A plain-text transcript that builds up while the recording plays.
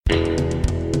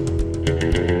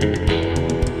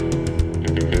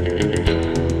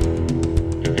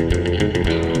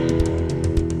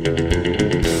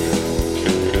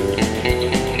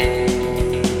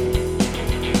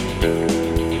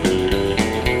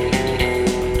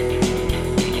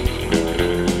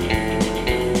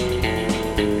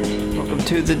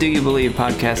The Do You Believe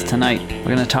podcast tonight.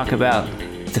 We're going to talk about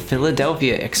the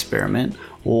Philadelphia experiment,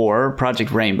 or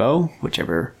Project Rainbow,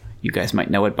 whichever you guys might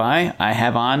know it by. I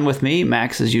have on with me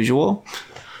Max as usual.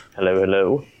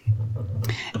 Hello.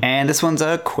 And this one's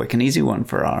a quick and easy one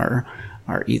for our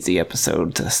easy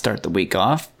episode to start the week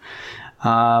off.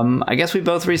 I guess we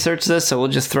both researched this, so we'll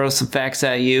just throw some facts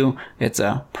at you. It's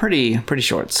a pretty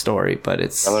short story, but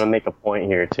it's... I'm gonna make a point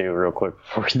here too, real quick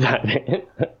before we dive in.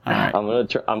 All right.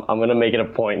 I'm gonna make it a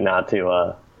point not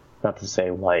to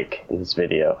say like in this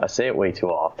video. I say it way too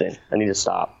often. I need to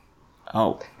stop.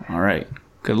 Oh, all right.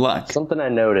 Good luck. Something I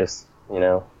noticed,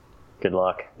 Good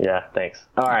luck. Yeah, thanks.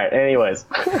 All right. Anyways.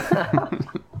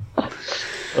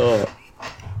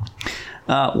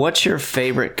 What's your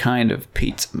favorite kind of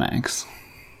pizza, Max?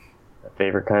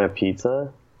 Favorite kind of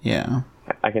pizza? Yeah.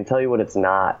 I can tell you what it's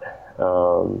not.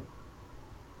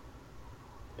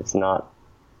 It's not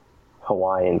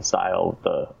Hawaiian style.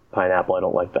 The pineapple, I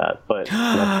don't like that. But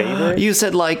my favorite... You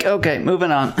said like. Okay,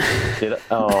 moving on.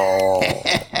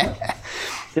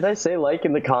 Did I say like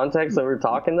in the context that we're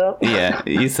talking though? Yeah,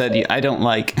 you said I don't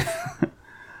like.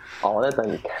 Oh, that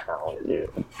doesn't count,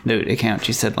 dude. Dude, it counts.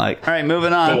 You said like. All right,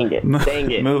 moving on. Dang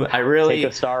it. Move. I really...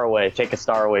 Take a star away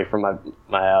from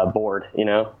my board,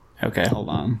 Okay, hold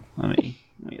on. Let me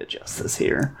adjust this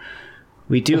here.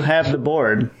 We do have the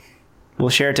board. We'll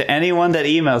share it to anyone that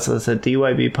emails us at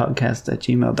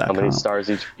dybpodcast@gmail.com. How many stars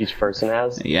each person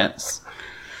has? Yes.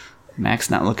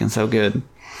 Max not looking so good.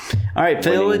 All right,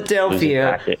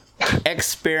 Philadelphia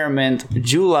experiment,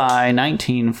 July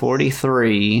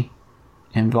 1943,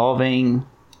 involving,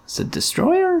 is it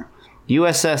destroyer?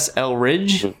 USS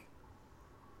Eldridge.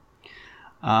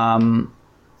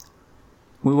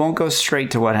 We won't go straight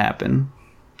to what happened.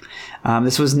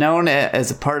 This was known as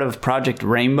a part of Project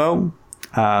Rainbow.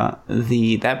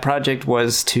 That project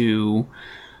was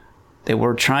they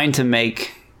were trying to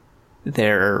make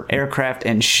their aircraft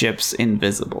and ships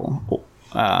invisible.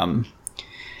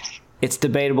 It's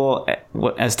debatable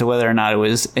as to whether or not it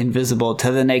was invisible to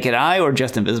the naked eye or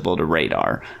just invisible to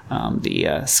radar.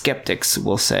 The skeptics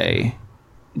will say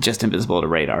just invisible to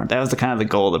radar. That was the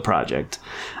goal of the project.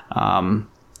 And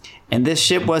this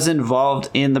ship was involved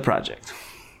in the project.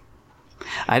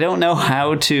 I don't know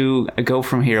how to go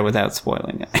from here without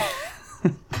spoiling it.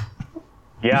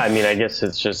 Yeah, I guess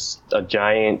it's just a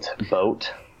giant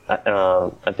boat.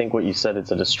 I think what you said,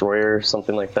 it's a destroyer,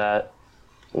 something like that.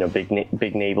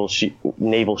 Big naval ship.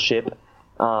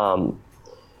 And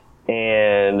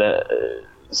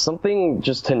something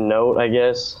just to note, I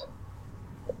guess,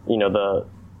 the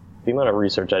amount of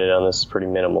research I did on this is pretty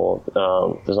minimal.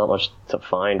 There's not much to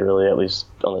find, really, at least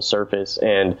on the surface.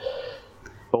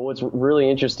 But what's really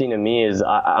interesting to me is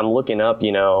I'm looking up,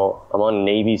 I'm on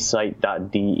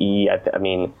navysite.de. I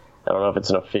don't know if it's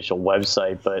an official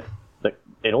website, but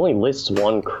it only lists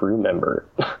one crew member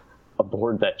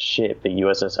aboard that ship, the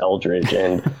USS Eldridge.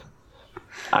 And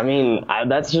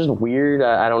that's just weird.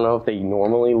 I don't know if they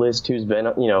normally list who's been,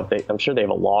 I'm sure they have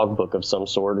a logbook of some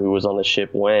sort who was on the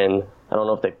ship when. I don't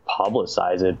know if they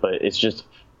publicize it, but it's just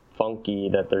funky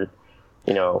that they're,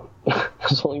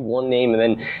 there's only one name. And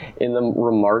then in the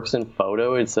remarks and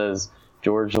photo, it says,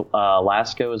 George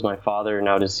Lasco is my father,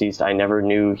 now deceased. I never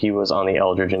knew he was on the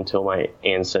Eldridge until my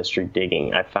ancestry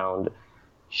digging. I found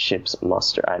ship's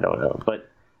muster. I don't know. But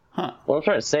what I'm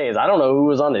trying to say is I don't know who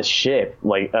was on this ship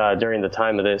during the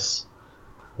time of this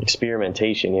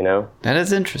experimentation, That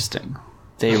is interesting.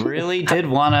 They really did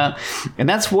want to, and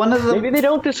that's one of the... Maybe they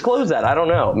don't disclose that. I don't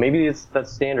know. Maybe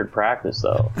that's standard practice,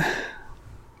 though.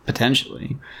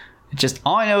 Potentially.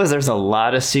 All I know is there's a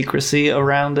lot of secrecy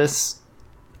around this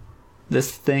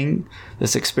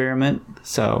experiment.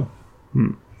 So,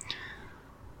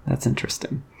 that's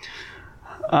interesting.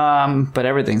 But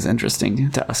everything's interesting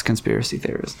to us conspiracy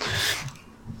theorists.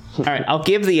 All right, I'll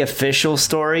give the official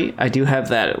story. I do have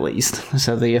that at least.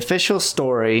 So the official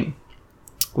story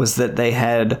was that they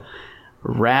had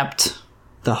wrapped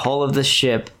the hull of the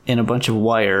ship in a bunch of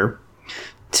wire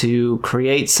to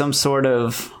create some sort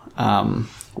of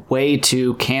way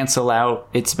to cancel out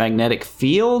its magnetic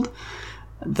field.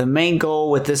 The main goal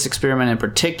with this experiment in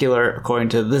particular, according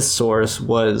to this source,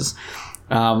 was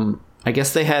I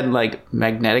guess they had like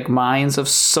magnetic mines of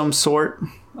some sort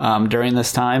during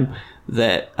this time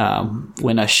that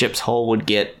when a ship's hull would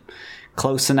get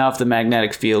close enough, the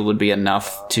magnetic field would be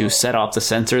enough to set off the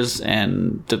sensors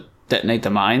and detonate the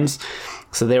mines.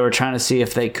 So they were trying to see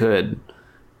if they could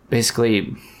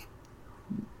basically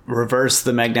reverse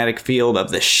the magnetic field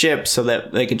of the ship so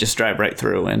that they could just drive right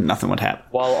through and nothing would happen.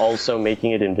 While also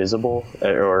making it invisible,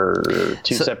 or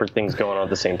two separate things going on at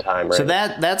the same time, right? So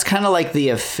that's kind of like the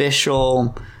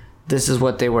official, this is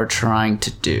what they were trying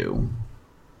to do.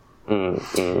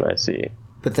 I see.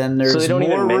 But then there's so they don't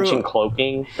even mention mention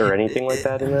cloaking or anything like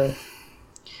that in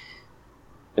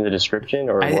the description,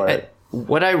 or what?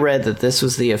 What I read, that this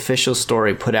was the official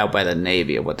story put out by the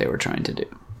Navy of what they were trying to do,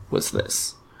 was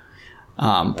this.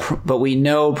 But we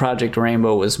know Project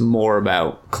Rainbow was more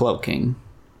about cloaking.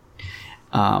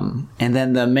 And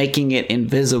then the making it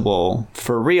invisible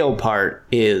for real part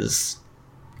is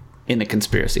in the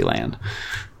conspiracy land.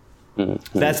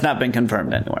 Mm-hmm. That's not been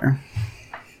confirmed anywhere.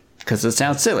 Because it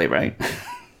sounds silly, right?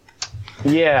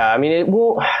 Yeah, I mean, it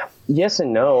will. Yes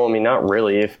and no. I mean, not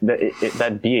really.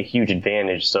 That'd be a huge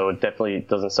advantage. So it definitely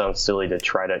doesn't sound silly to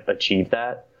try to achieve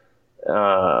that.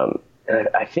 And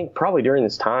I think probably during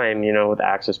this time, with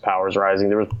Axis powers rising,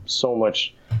 there was so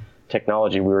much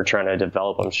technology we were trying to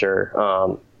develop, I'm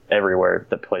sure, everywhere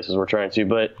that places were trying to.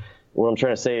 But what I'm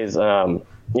trying to say is,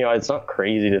 it's not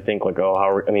crazy to think like,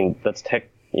 that's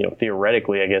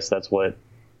theoretically, I guess that's what,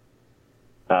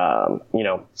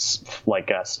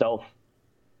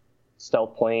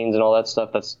 stealth planes and all that stuff,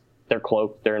 they're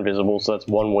cloaked, they're invisible. So that's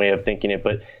one way of thinking it.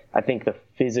 But I think the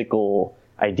physical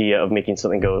idea of making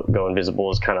something go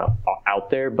invisible is kind of out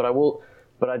there. But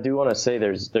I do want to say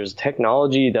there's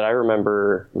technology that I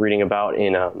remember reading about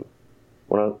in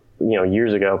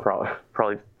years ago,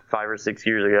 probably 5 or 6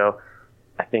 years ago.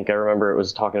 I think I remember it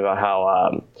was talking about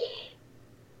how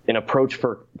an approach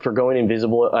for going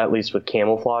invisible, at least with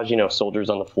camouflage,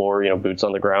 soldiers on the floor, boots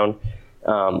on the ground,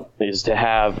 is to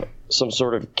have some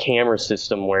sort of camera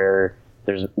system where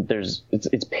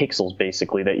it's pixels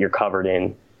basically that you're covered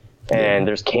in. And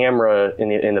there's camera in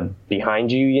the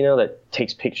behind you, that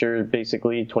takes pictures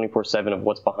basically 24/7 of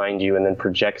what's behind you and then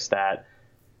projects that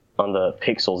on the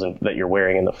pixels that you're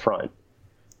wearing in the front.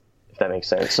 If that makes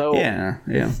sense. So yeah.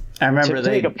 I remember to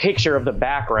take a picture of the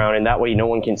background, and that way no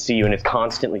one can see you, and it's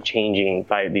constantly changing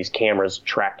by these cameras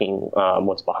tracking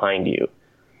what's behind you.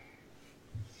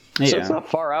 Yeah. So it's not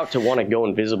far out to want to go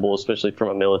invisible, especially from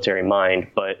a military mind,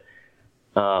 but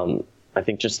I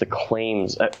think just the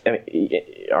claims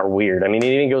are weird. I mean,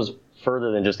 it even goes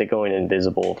further than just it going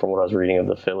invisible from what I was reading of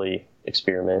the Philly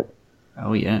experiment.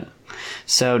 Oh, yeah.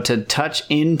 So to touch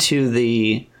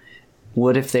into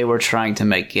what if they were trying to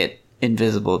make it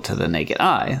invisible to the naked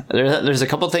eye? There's a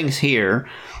couple things here.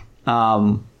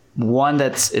 One we're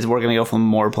going to go from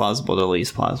more plausible to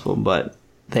least plausible, but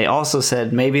they also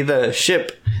said maybe the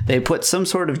ship, they put some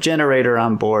sort of generator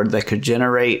on board that could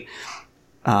generate,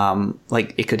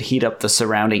 like it could heat up the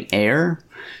surrounding air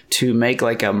to make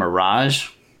like a mirage.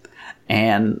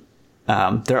 And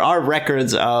there are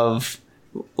records of,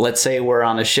 let's say we're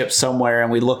on a ship somewhere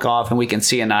and we look off and we can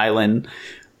see an island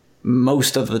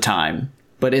most of the time.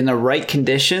 But in the right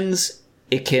conditions,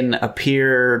 it can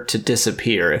appear to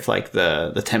disappear if like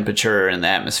the temperature and the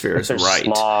atmosphere is right.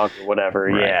 Smog or whatever.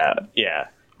 Right. Yeah.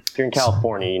 If you're in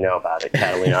California, you know about it.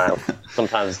 Catalina Island.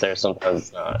 Sometimes it's there, sometimes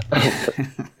it's not.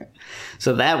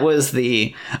 So that was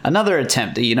another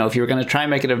attempt. If you were going to try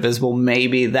and make it invisible,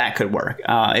 maybe that could work.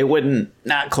 It wouldn't,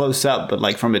 not close up, but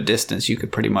like from a distance, you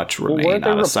could pretty much remain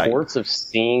out of sight. Weren't there reports of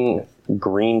seeing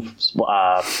green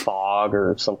fog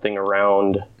or something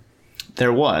around?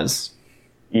 There was.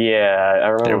 Yeah, I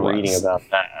remember reading about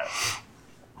that.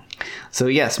 So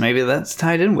yes, maybe that's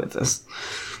tied in with this.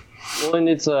 Well, and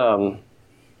it's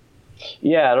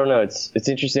yeah, I don't know. It's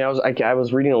interesting. I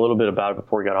was reading a little bit about it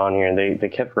before we got on here, and they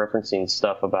kept referencing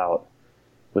stuff about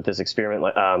with this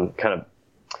experiment, kind of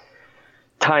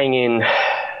tying in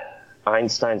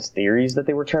Einstein's theories that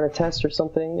they were trying to test or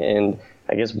something. And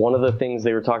I guess one of the things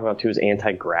they were talking about too is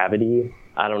anti-gravity.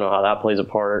 I don't know how that plays a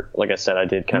part. Like I said, I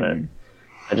did kind of,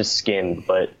 I just skimmed,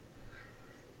 but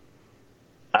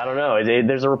I don't know.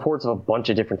 There's reports of a bunch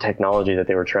of different technology that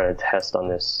they were trying to test on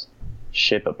this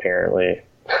ship, apparently.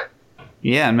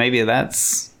 Yeah, and maybe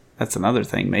that's another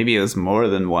thing. Maybe it was more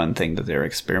than one thing that they're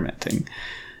experimenting.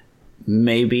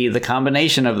 Maybe the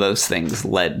combination of those things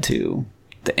led to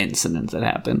the incident that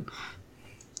happened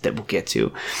that we'll get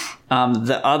to.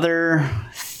 The other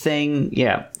thing,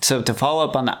 yeah, so to follow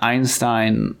up on the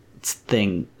Einstein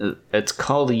thing, it's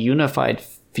called a unified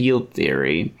field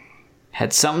theory.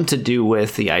 Had something to do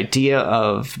with the idea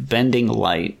of bending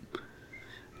light.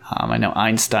 I know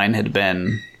Einstein had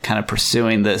been kind of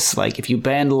pursuing this, like, if you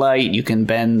bend light, you can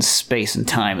bend space and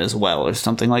time as well, or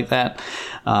something like that.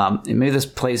 And maybe this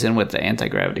plays in with the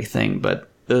anti-gravity thing, but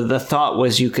the thought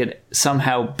was you could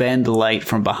somehow bend light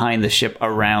from behind the ship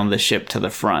around the ship to the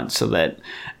front, so that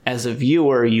as a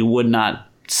viewer, you would not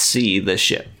see the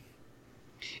ship.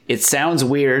 It sounds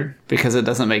weird because it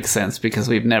doesn't make sense, because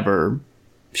we've never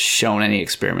shown any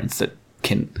experiments that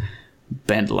can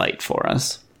bend light for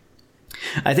us.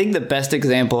 I think the best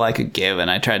example I could give, and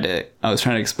I was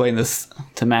trying to explain this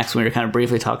to Max when we were kind of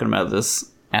briefly talking about this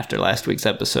after last week's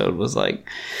episode, was like,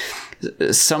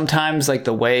 sometimes like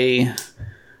the way,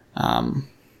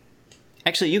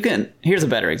 here's a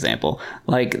better example.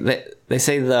 Like they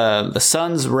say the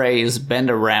sun's rays bend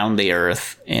around the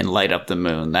earth and light up the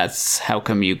moon. That's how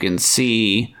come you can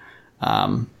see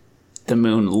the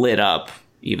moon lit up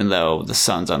even though the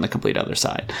sun's on the complete other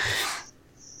side.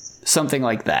 Something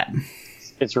like that.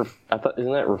 Isn't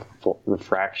that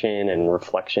refraction and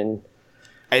reflection?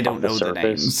 I don't know the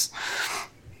names.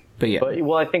 But yeah.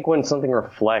 Well, I think when something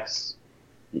reflects,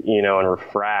 and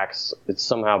refracts, it's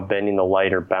somehow bending the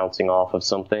light or bouncing off of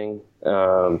something.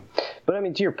 But I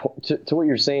mean, to your to what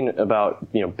you're saying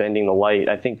about bending the light,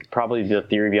 I think probably the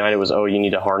theory behind it was, you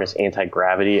need to harness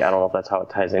anti-gravity. I don't know if that's how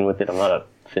it ties in with it. I'm not a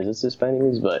physicist by any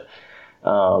means, but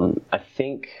I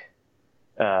think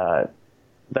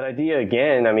that idea,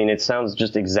 again, I mean, it sounds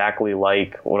just exactly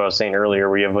like what I was saying earlier,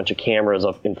 where you have a bunch of cameras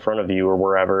up in front of you or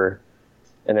wherever,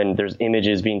 and then there's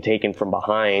images being taken from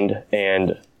behind,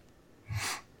 and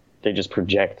they just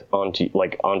project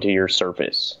onto your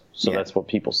surface. So that's what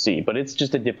people see. But it's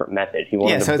just a different method.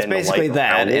 So it's basically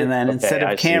that. And then instead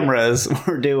of cameras,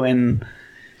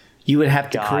 you would have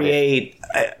to create...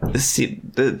 I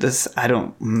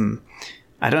don't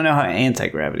know how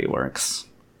anti-gravity works.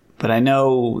 But I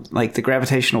know, like, the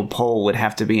gravitational pull would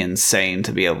have to be insane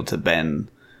to be able to bend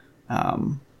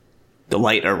the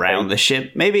light around the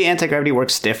ship. Maybe anti-gravity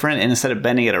works different, and instead of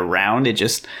bending it around, it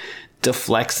just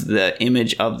deflects the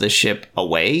image of the ship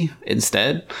away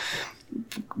instead.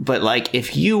 But, like,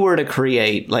 if you were to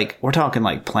create, like, we're talking,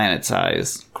 like,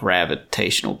 planet-sized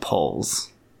gravitational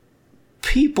pulls,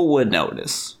 people would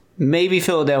notice. Maybe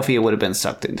Philadelphia would have been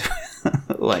sucked into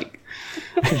it. Like...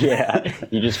 Yeah,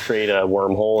 you just create a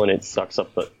wormhole and it sucks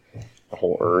up the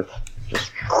whole Earth.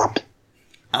 Just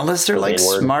unless they're like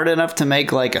smart enough to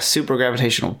make like a super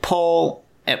gravitational pull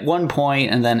at one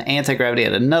point and then anti-gravity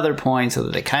at another point, so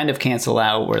that they kind of cancel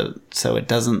out, so it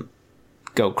doesn't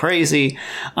go crazy.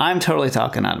 I'm totally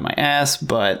talking out of my ass,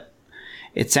 but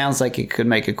it sounds like it could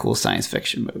make a cool science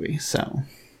fiction movie. So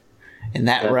in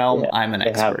that realm, I'm an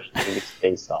expert. They have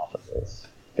based off of this.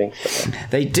 I think so.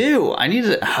 They do. I need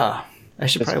to. I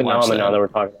should probably watch that. Phenomenon that we're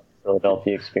talking about, the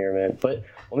Philadelphia experiment. But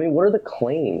I mean, what are the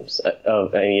claims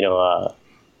of? We're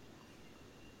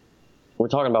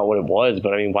talking about what it was,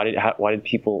 but I mean, why did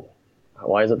people?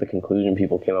 Why is it the conclusion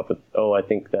people came up with? I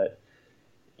think that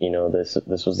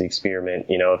this was the experiment.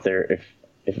 If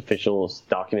officials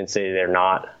documents say they're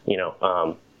not,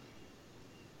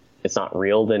 it's not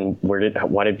real, then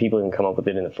why did people even come up with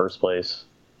it in the first place?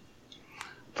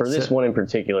 For this one in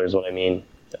particular is what I mean.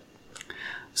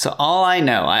 So all I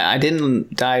know, I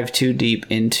didn't dive too deep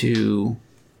into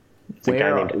a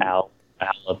guy named Al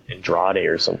Andrade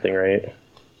or something, right?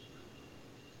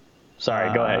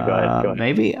 Sorry, go ahead.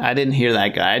 Maybe I didn't hear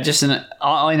that guy.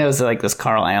 All I know is like this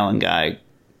Carl Allen guy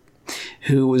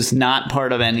who was not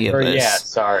part of any of this. Yeah,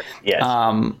 sorry. Yes.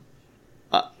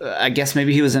 I guess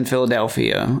maybe he was in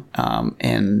Philadelphia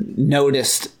and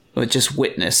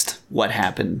witnessed what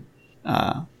happened.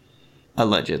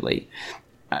 Allegedly.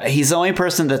 He's the only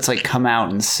person that's like come out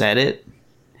and said it,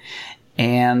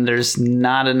 and there's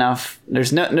not enough.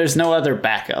 There's no other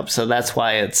backup, so that's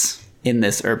why it's in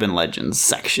this urban legends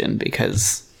section.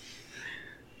 Because,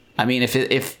 I mean,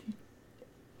 if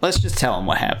let's just tell him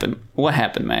what happened. What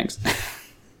happened, Max?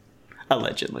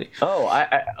 Allegedly. First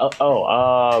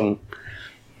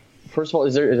of all,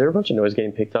 is there a bunch of noise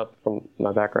getting picked up from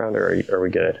my background, or are we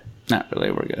good? Not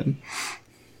really. We're good.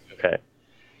 Okay.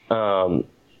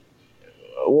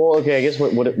 Well, okay. I guess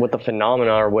what the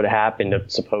phenomena or what happened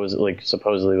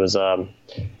supposedly was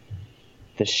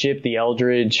the ship, the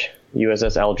Eldridge,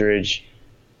 USS Eldridge.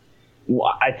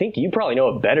 Well, I think you probably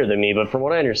know it better than me, but from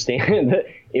what I understand,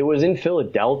 it was in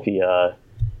Philadelphia,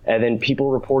 and then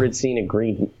people reported seeing a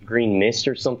green mist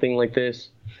or something like this,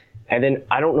 and then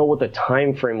I don't know what the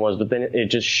time frame was, but then it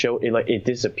just showed it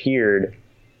disappeared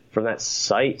from that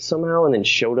site somehow, and then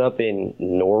showed up in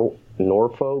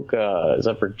Norfolk, is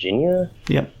that Virginia?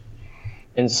 Yep.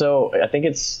 And so I think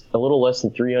it's a little less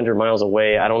than 300 miles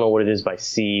away. I don't know what it is by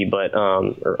sea, but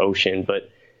or ocean, but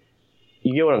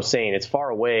you get what I'm saying. It's far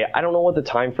away. I don't know what the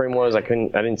time frame was. I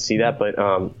didn't see that, but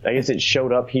I guess it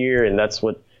showed up here, and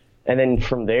then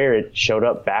from there it showed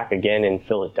up back again in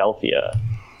Philadelphia,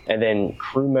 and then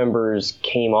crew members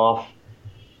came off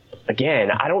again.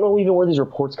 I don't know even where these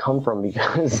reports come from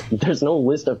because there's no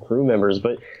list of crew members,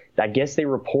 but I guess they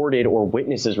reported, or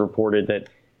witnesses reported, that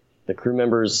the crew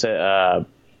members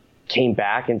came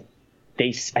back, and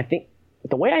I think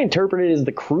the way I interpret it is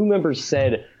the crew members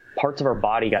said parts of our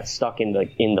body got stuck in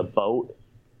the boat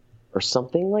or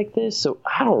something like this. So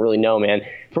I don't really know, man.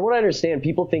 From what I understand,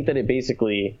 people think that it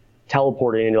basically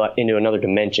teleported into another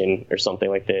dimension or something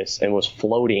like this and was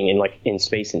floating in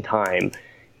space and time,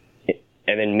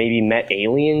 and then maybe met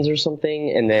aliens or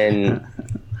something, and then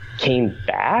came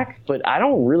back. But I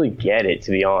don't really get it,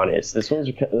 to be honest. This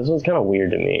one's kind of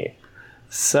weird to me.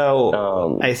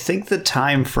 So I think the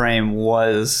time frame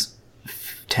was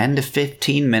 10 to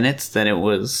 15 minutes that it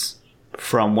was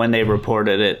from when they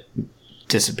reported it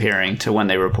disappearing to when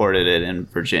they reported it in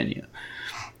Virginia.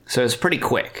 So it's pretty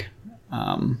quick.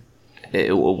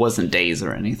 It wasn't days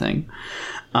or anything.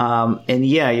 And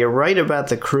yeah, you're right about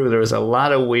the crew. There was a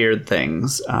lot of weird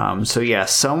things. So yeah,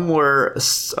 some were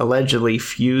allegedly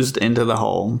fused into the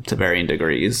hull to varying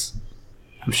degrees.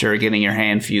 I'm sure getting your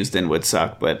hand fused in would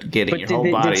suck, but getting your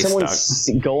whole body stuck. Did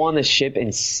someone go on the ship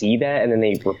and see that, and then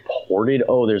they reported,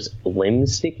 oh, there's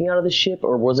limbs sticking out of the ship?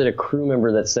 Or was it a crew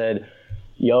member that said,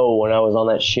 yo, when I was on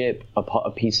that ship, a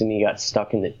piece of me got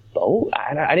stuck in the boat?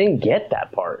 I didn't get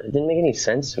that part. It didn't make any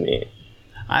sense to me.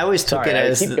 I always took it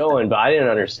as... keep going, but I didn't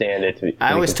understand it.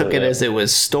 I always took it as it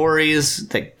was stories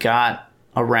that got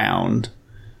around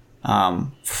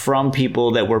from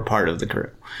people that were part of the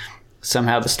crew.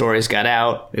 Somehow the stories got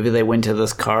out. Maybe they went to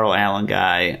this Carl Allen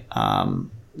guy.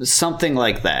 Something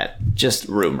like that. Just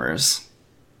rumors.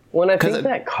 When I think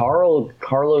that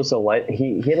Carlos Allende,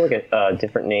 he had like a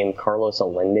different name, Carlos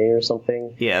Allende or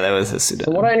something. Yeah, that was his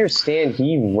pseudonym. So what I understand,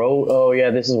 he wrote, oh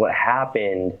yeah, this is what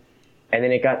happened. And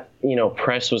then it got,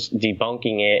 press was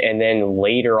debunking it. And then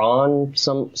later on,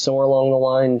 somewhere along the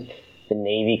line, the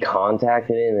Navy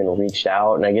contacted him and reached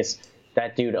out. And I guess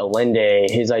that dude Allende,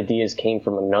 his ideas came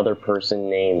from another person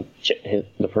named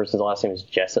the person's last name is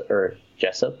Jessup,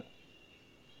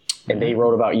 and they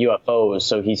wrote about UFOs.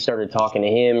 So he started talking to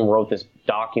him, wrote this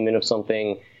document of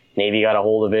something. Navy got a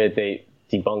hold of it, they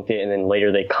debunked it, and then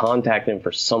later they contacted him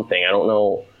for something. I don't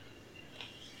know.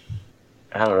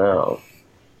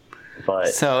 But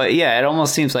so yeah, it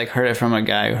almost seems like heard it from a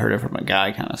guy who heard it from a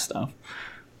guy kind of stuff,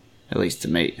 at least to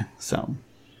me. So.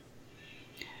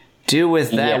 Do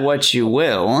with that what you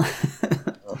will.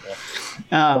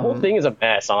 The whole thing is a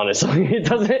mess, honestly. It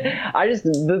doesn't.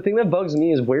 The thing that bugs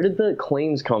me is, where did the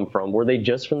claims come from? Were they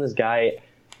just from this guy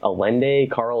Allende,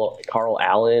 Carl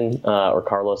Allen, or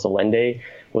Carlos Allende?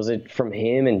 Was it from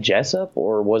him and Jessup,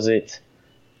 or was it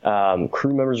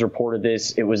crew members reported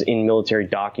this? It was in military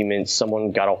documents.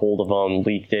 Someone got a hold of them,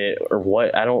 leaked it, or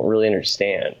what? I don't really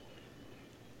understand.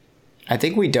 I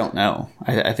think we don't know.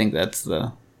 I think that's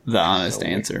the honest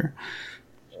answer.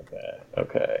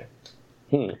 Okay.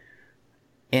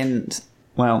 And,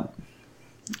 well,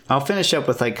 I'll finish up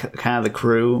with, kind of the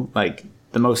crew.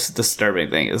 The most disturbing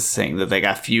thing is saying that they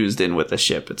got fused in with the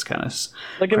ship. It's kind of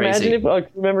crazy. Imagine if a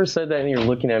crew member said that and you're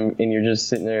looking at him and you're just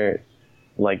sitting there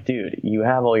like, dude, you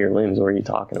have all your limbs. What are you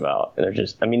talking about? And they're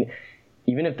just,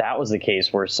 even if that was the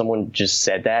case where someone just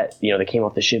said that, they came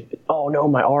off the ship, oh, no,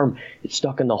 my arm, it's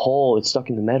stuck in the hull. It's stuck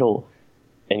in the metal.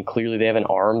 And clearly they have an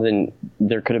arm, then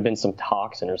there could have been some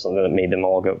toxin or something that made them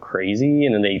all go crazy.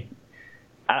 And then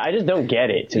I just don't get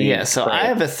it. So I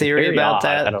have a theory about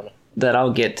that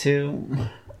I'll get to.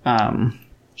 There's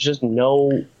just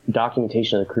no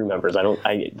documentation of the crew members.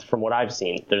 From what I've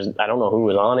seen, I don't know who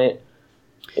was on it.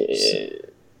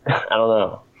 I don't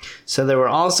know. So there were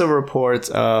also reports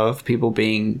of people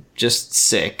being just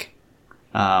sick,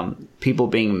 people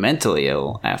being mentally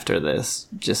ill after this,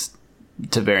 just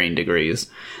to varying degrees.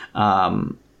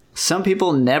 Some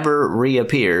people never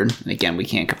reappeared. Again, we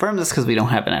can't confirm this because we don't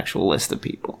have an actual list of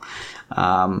people.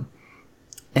 And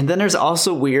then there's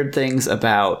also weird things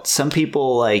about some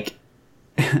people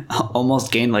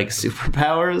almost gain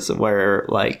superpowers, where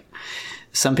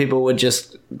some people would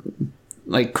just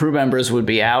crew members would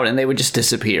be out and they would just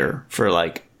disappear for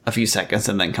a few seconds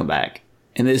and then come back.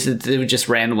 And it would just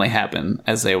randomly happen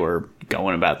as they were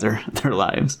going about their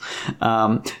lives.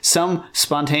 Some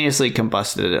spontaneously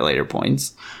combusted at later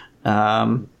points.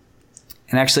 And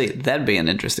actually, that'd be an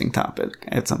interesting topic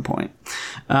at some point.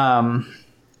 And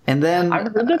then... I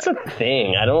heard that's a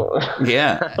thing. I don't...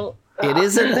 Yeah. It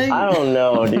is a thing? I don't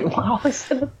know, dude. How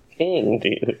is it a thing,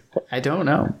 dude? I don't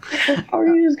know. How are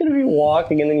you just gonna be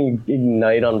walking and then you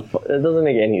ignite on? It doesn't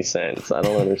make any sense. I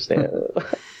don't understand it.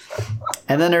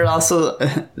 And then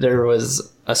there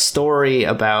was a story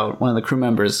about one of the crew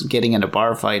members getting in a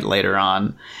bar fight later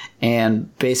on,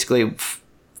 and basically,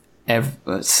 again,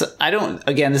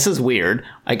 this is weird.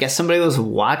 I guess somebody was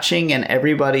watching and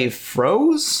everybody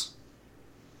froze,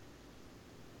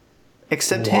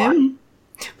 except him.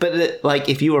 But like,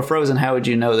 if you were frozen, how would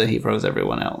you know that he froze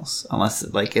everyone else?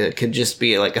 Unless like it could just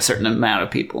be like a certain amount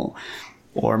of people,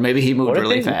 or maybe he moved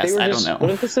really fast. I don't know. What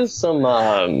if this is some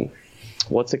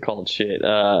what's it called? Shit,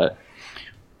 The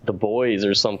Boys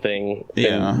or something.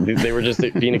 Yeah, and they were just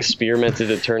being experimented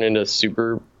to turn into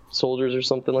super soldiers or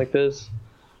something like this,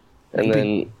 and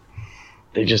then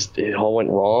it all went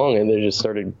wrong, and they just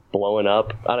started blowing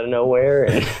up out of nowhere,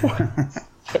 and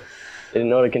they didn't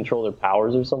know how to control their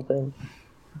powers or something.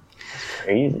 It's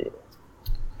crazy.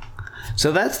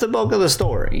 So that's the bulk of the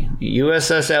story.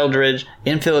 USS Eldridge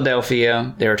in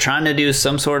Philadelphia. They were trying to do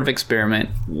some sort of experiment.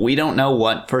 We don't know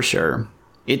what for sure.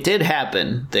 It did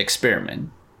happen, the experiment.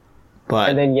 But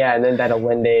and then that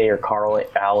Allende or Carl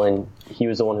Allen, he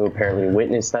was the one who apparently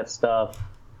witnessed that stuff.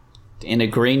 In a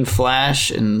green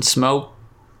flash and smoke,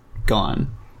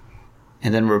 gone.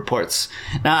 And then reports.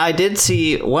 Now, I did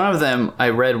see one of them. I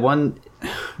read one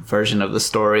version of the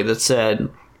story that said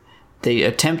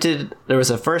there was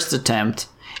a first attempt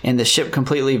and the ship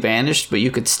completely vanished, but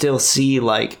you could still see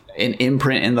like an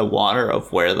imprint in the water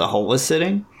of where the hole was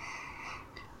sitting.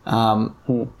 And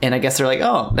I guess they're like,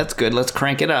 oh, that's good, let's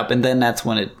crank it up. And then that's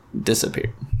when it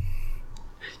disappeared.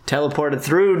 Teleported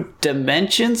through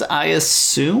dimensions, I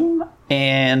assume,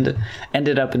 and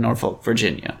ended up in Norfolk,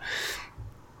 Virginia.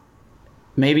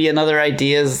 Maybe another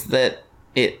idea is that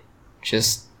it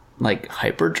just like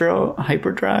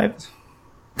hyperdrive.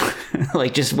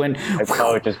 Like just went. I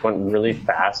thought it just went really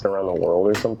fast around the world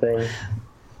or something.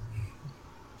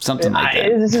 Something like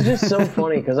that. This is just so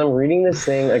funny because I'm reading this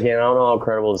thing again. I don't know how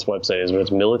credible this website is, but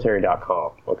it's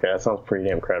military.com. Okay, that sounds pretty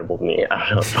damn credible to me. I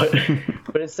don't know,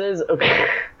 but it says okay.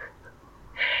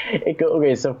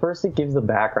 So first it gives the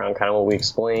background, kind of what we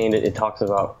explained. It talks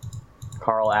about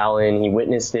Carl Allen. He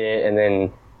witnessed it, and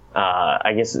then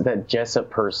I guess that Jessup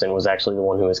person was actually the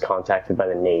one who was contacted by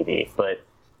the Navy,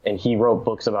 and he wrote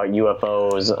books about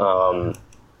UFOs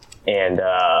and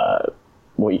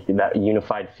that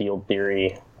unified field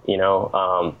theory, and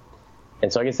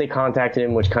so I guess they contacted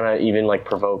him, which kind of even like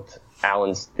provoked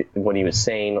Allen's what he was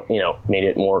saying, made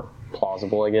it more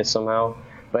plausible, I guess, somehow.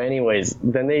 But anyways,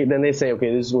 then they say,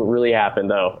 okay, this is what really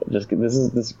happened though.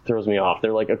 This throws me off.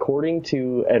 They're like, according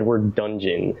to Edward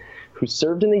Dungeon, who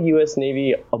served in the U.S.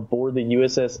 Navy aboard the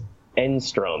USS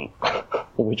Enstrom,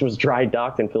 which was dry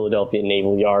docked in Philadelphia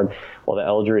Naval Yard while the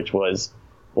Eldridge was.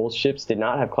 Both ships did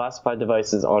not have classified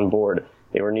devices on board.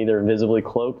 They were neither visibly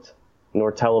cloaked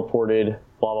nor teleported,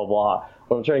 blah, blah, blah.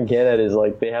 What I'm trying to get at is,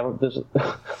 like, they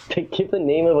give the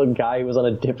name of a guy who was on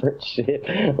a different ship.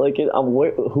 Like,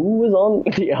 who was on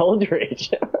the Eldridge?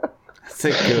 That's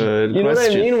a good You know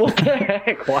question. what I mean? What the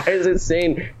heck? Why is it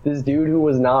saying this dude who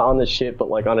was not on the ship, but,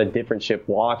 like, on a different ship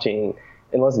watching,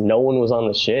 unless no one was on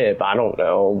the ship? I don't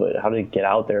know, but how did he get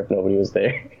out there if nobody was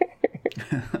there?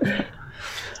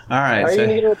 All right. Why are you going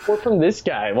to get a report from this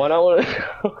guy? Why not?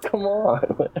 Come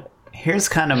on. Here's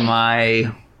kind of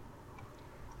my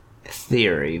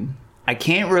theory. I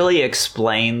can't really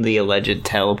explain the alleged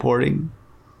teleporting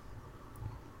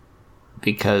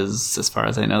because, as far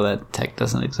as I know, that tech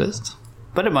doesn't exist.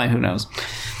 But it might. Who knows?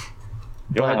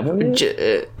 You don't have one?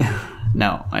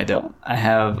 No, I don't. I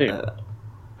have a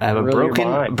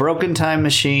Really broken time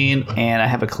machine, and I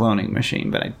have a cloning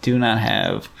machine, but I do not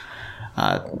have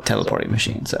a teleporting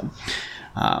machine. So,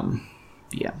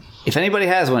 yeah. If anybody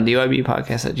has one,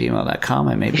 dybpodcast@gmail.com.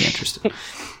 I may be interested.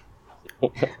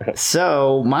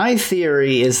 So my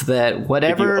theory is that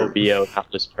whatever OBO,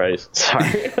 not this price.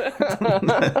 Sorry.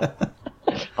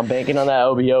 I'm banking on that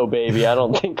OBO, baby. I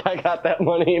don't think I got that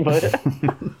money, but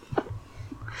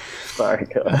sorry,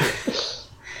 go ahead.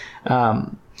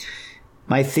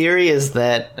 My theory is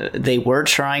that they were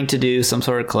trying to do some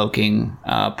sort of cloaking,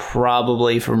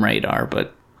 probably from radar,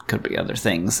 but could be other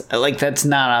things. Like, that's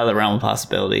not out of the realm of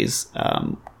possibilities.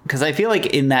 Because I feel like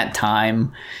in that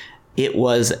time, it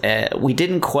was we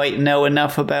didn't quite know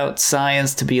enough about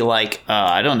science to be like,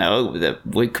 I don't know, that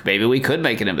maybe we could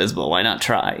make it invisible. Why not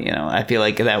try? I feel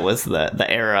like that was the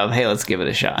era of, hey, let's give it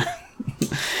a shot.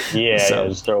 Yeah,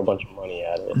 just throw a bunch of money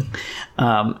at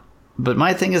it. But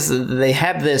my thing is that they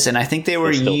have this, and I think they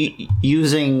were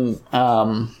using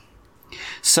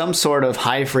some sort of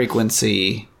high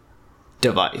frequency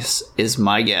device, is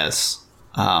my guess.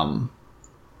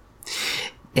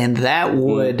 And that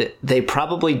would, they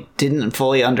probably didn't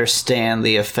fully understand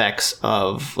the effects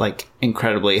of like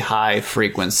incredibly high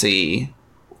frequency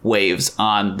waves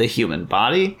on the human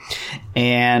body.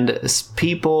 And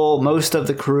people, most of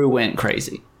the crew went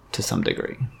crazy to some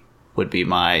degree, would be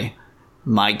my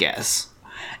guess.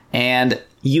 And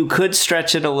you could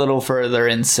stretch it a little further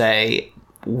and say,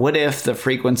 what if the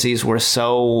frequencies were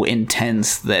so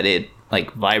intense that it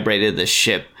like vibrated the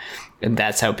ship, and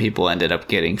that's how people ended up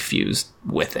getting fused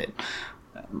with it?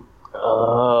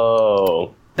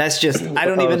 Oh, that's just, I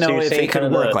don't even know if it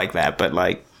could work like that, but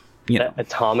like, you know,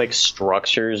 atomic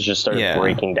structures just started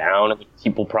breaking down, and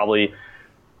people probably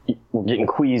were getting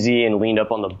queasy and leaned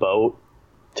up on the boat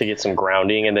to get some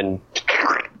grounding, and then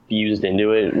fused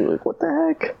into it. Like, what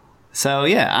the heck? So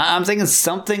yeah, I'm thinking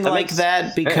something like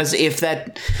that, because if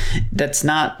that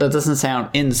doesn't sound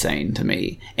insane to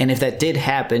me, and if that did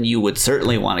happen, you would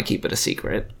certainly want to keep it a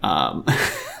secret.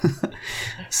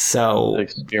 So,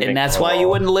 and that's why you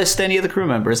wouldn't list any of the crew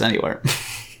members anywhere,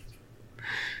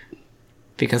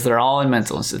 because they're all in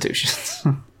mental institutions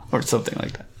or something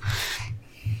like that.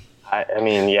 I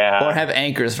mean, yeah, or have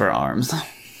anchors for arms.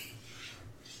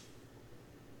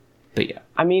 But yeah.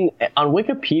 I mean, on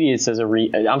Wikipedia it says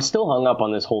I'm still hung up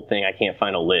on this whole thing. I can't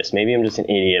find a list. Maybe I'm just an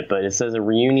idiot, but it says a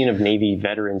reunion of Navy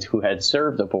veterans who had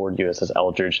served aboard USS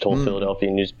Eldridge told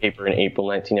Philadelphia newspaper in April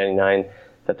 1999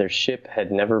 that their ship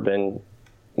had never been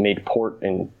made port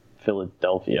in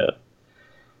Philadelphia.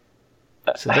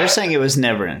 So they're saying it was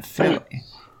never in Philly.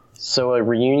 So a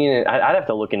reunion, I'd have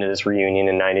to look into this reunion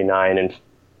in 99 and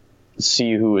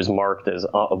see who was marked as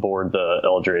aboard the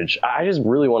Eldridge. I just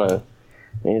really want to...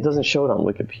 I mean, it doesn't show it on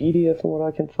Wikipedia from what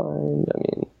I can find. I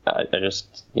mean, I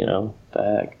just, the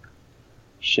heck.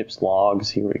 Ship's logs,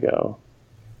 here we go.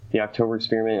 The October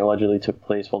experiment allegedly took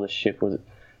place while the ship was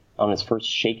on its first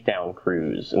shakedown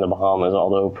cruise in the Bahamas,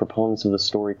 although proponents of the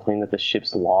story claim that the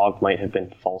ship's log might have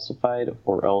been falsified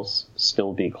or else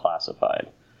still be classified.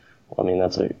 Well, I mean,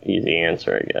 that's an easy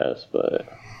answer, I guess, but...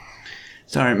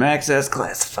 Sorry, Max, that's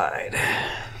classified.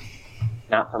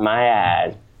 Not for my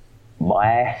eyes.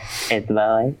 Why? It's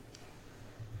valid.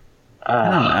 I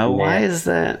don't know. Man. Why is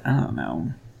that? I don't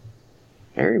know.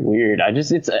 Very weird.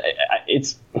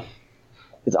 It's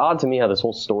odd to me how this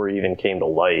whole story even came to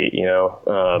light.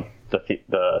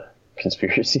 The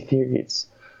conspiracy theory. It's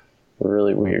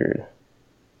really weird.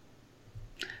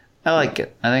 I like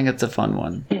it. I think it's a fun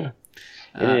one.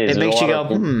 It makes you go,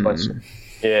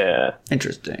 Yeah.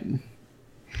 Interesting.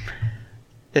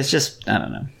 It's just, I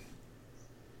don't know.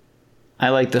 I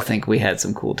like to think we had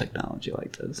some cool technology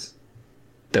like this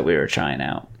that we were trying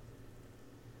out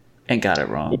and got it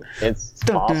wrong. It's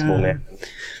possible, man.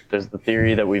 There's the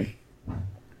theory that we've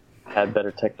had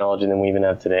better technology than we even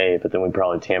have today, but then we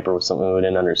probably tamper with something we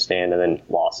didn't understand and then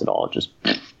lost it all. It just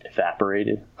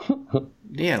evaporated.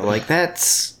 Yeah, like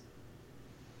that's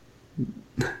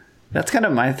kind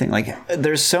of my thing. Like,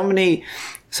 there's so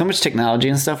much technology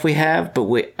and stuff we have,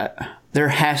 but there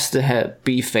has to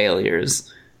be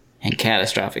failures and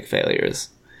catastrophic failures,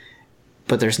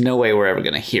 but there's no way we're ever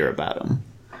going to hear about them.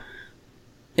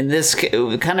 In this,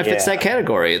 it kind of fits that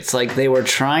category. It's like they were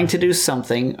trying to do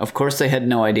something. Of course, they had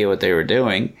no idea what they were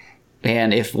doing,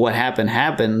 and if what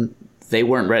happened, they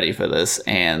weren't ready for this,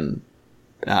 and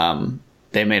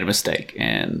they made a mistake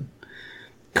and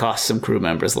cost some crew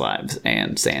members' lives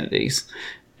and sanities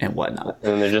and whatnot.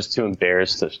 And they're just too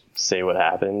embarrassed to say what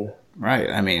happened. Right.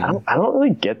 I mean, I don't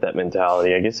really get that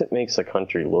mentality. I guess it makes a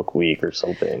country look weak or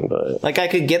something, but like, I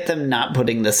could get them not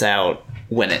putting this out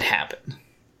when it happened.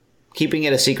 Keeping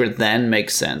it a secret then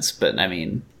makes sense, but I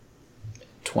mean,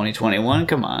 2021,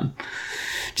 come on.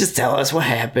 Just tell us what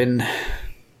happened.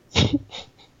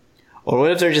 Or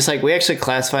what if they're just like, we actually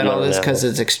classified all this because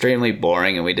it's extremely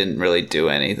boring and we didn't really do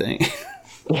anything.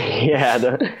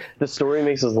 Yeah, the story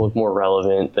makes us look more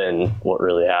relevant than what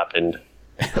really happened.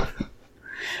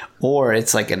 Or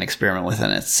it's like an experiment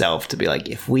within itself to be like,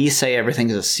 if we say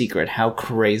everything is a secret, how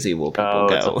crazy will people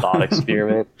go? It's a thought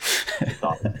experiment.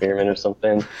 Thought experiment or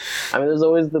something. I mean, there's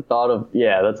always the thought of,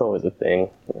 that's always a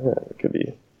thing. It could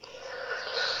be.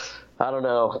 I don't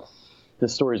know.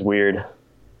 This story's weird.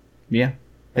 Yeah.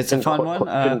 It's a fun one.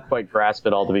 Couldn't quite grasp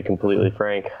it all, to be completely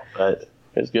frank, but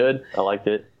it was good. I liked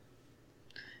it.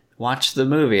 Watch the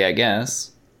movie, I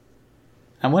guess.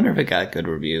 I wonder if it got good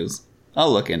reviews.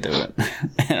 I'll look into it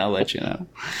and I'll let you know.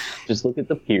 Just look at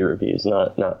the peer reviews,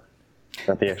 not the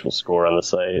actual score on the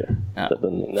site.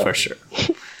 For sure.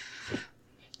 Do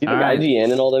you think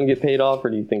IGN and all them get paid off, or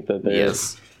do you think that they?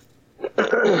 Yes.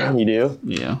 You do?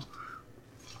 Yeah.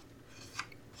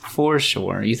 For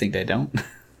sure. You think they don't?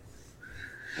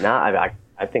 Nah,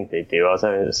 I think they do. I was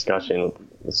having a discussion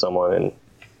with someone, and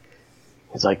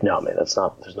He's like, no, man, that's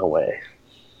not. There's no way.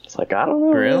 It's like, I don't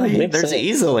know. Really? There's There's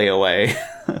easily a way.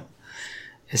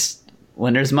 It's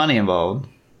when there's money involved.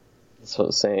 That's what I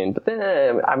was saying. But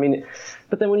then, I mean,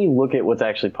 when you look at what's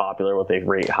actually popular, what they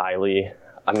rate highly,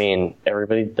 I mean,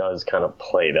 everybody does kind of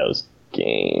play those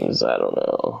games. I don't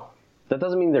know. That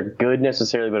doesn't mean they're good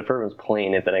necessarily, but if everyone's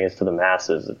playing it, then I guess to the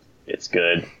masses, it's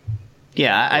good.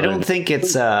 Yeah, I don't think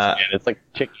it's it's like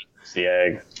chicken and the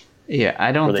egg. Yeah,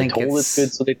 I don't think told it's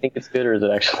good, so they think it's good, or is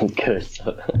it actually good?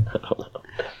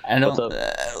 I don't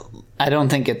know. I don't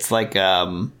think it's like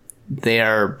they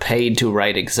are paid to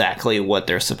write exactly what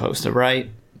they're supposed to write,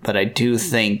 but I do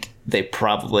think they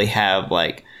probably have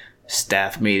like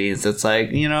staff meetings. It's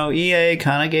like, EA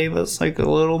kind of gave us like a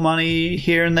little money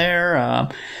here and there.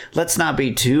 Let's not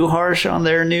be too harsh on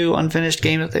their new unfinished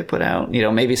game that they put out.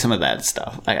 Maybe some of that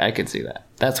stuff. I could see that.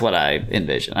 That's what I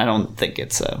envision. I don't think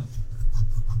it's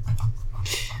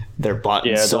they're bought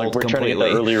and sold like we're completely. Trying to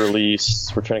get the early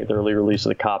release. We're trying to get the early release of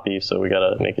the copy, so we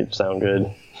gotta make it sound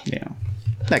good. Yeah,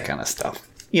 that kind of stuff.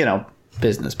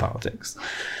 Business politics.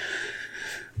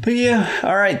 But yeah,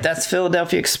 all right. That's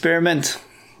Philadelphia Experiment.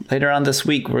 Later on this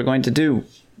week, we're going to do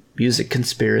music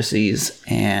conspiracies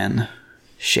and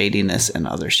shadiness and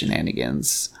other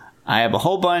shenanigans. I have a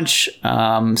whole bunch,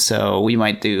 so we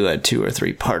might do a 2 or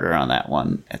 3-parter on that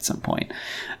one at some point.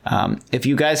 If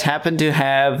you guys happen to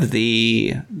have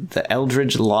the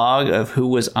Eldridge log of who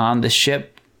was on the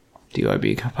ship,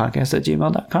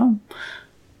 dybpodcast@gmail.com.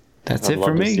 That's it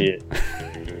for me. See it.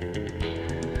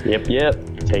 Yep.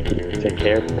 Take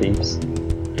care, peeps.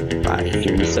 Bye.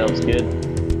 Do yourselves good.